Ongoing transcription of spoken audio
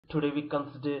Today we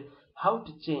consider how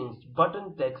to change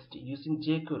button text using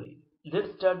jQuery.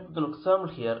 Let's start with an example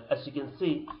here. As you can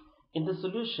see, in the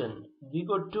solution, we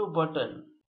got two buttons.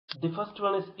 The first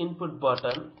one is input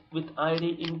button with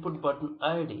ID input button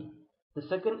ID. The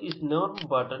second is normal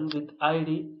button with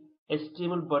ID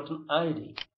HTML button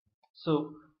ID.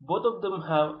 So both of them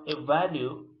have a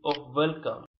value of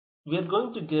welcome. We are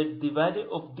going to get the value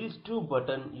of these two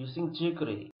buttons using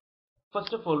jQuery.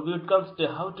 First of all, we would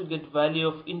consider how to get value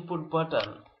of input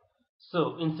button.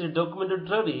 So inside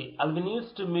document.ready, I'll be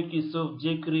used to make use of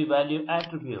jQuery value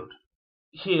attribute.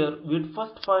 Here we would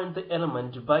first find the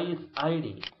element by its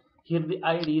ID. Here the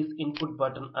ID is input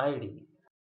button ID.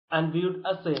 And we would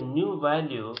assign new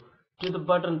value to the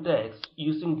button text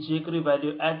using jQuery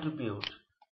value attribute.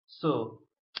 So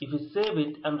if you save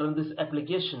it and run this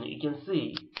application, you can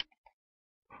see,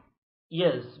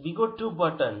 yes, we got two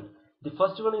buttons. The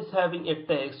first one is having a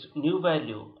text new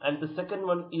value and the second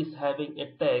one is having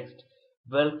a text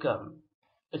welcome.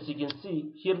 As you can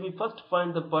see, here we first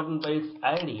find the button by its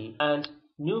ID and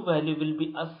new value will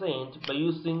be assigned by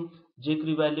using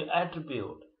jQuery value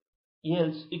attribute.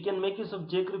 Yes, you can make use of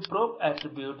jQuery prop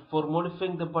attribute for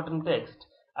modifying the button text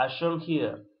as shown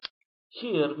here.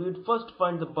 Here we would first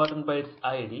find the button by its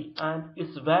ID and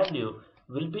its value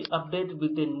will be updated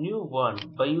with a new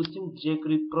one by using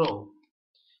jQuery prop.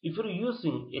 If you're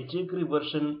using a jQuery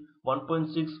version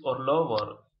 1.6 or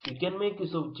lower, you can make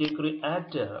use of jQuery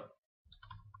add.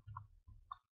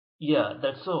 Yeah,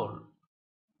 that's all.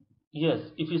 Yes,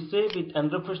 if you save it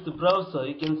and refresh the browser,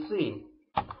 you can see.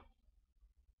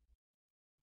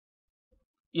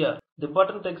 Yeah, the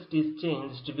button text is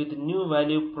changed with new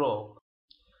value prop.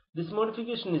 This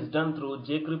modification is done through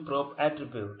jQuery prop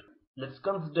attribute. Let's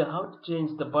consider how to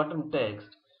change the button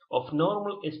text of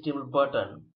normal HTML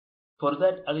button. For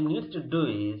that, all you need to do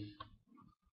is,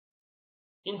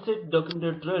 inside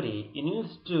document.ready, you need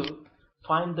to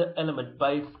find the element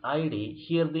by its ID.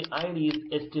 Here the ID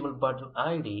is HTML button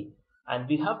ID and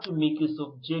we have to make use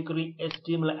of jQuery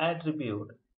HTML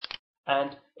attribute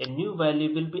and a new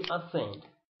value will be assigned.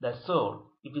 That's all.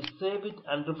 If you save it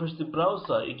and refresh the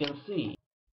browser, you can see.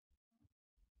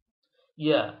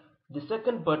 Yeah, the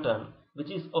second button, which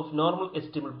is of normal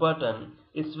HTML button,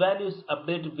 its value is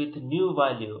updated with new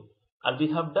value. All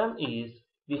we have done is,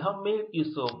 we have made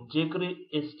use of jQuery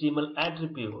HTML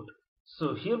attribute.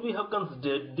 So here we have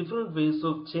considered different ways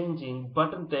of changing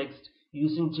button text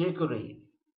using jQuery.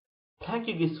 Thank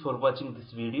you guys for watching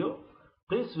this video.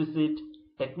 Please visit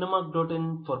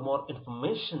technomark.in for more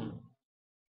information.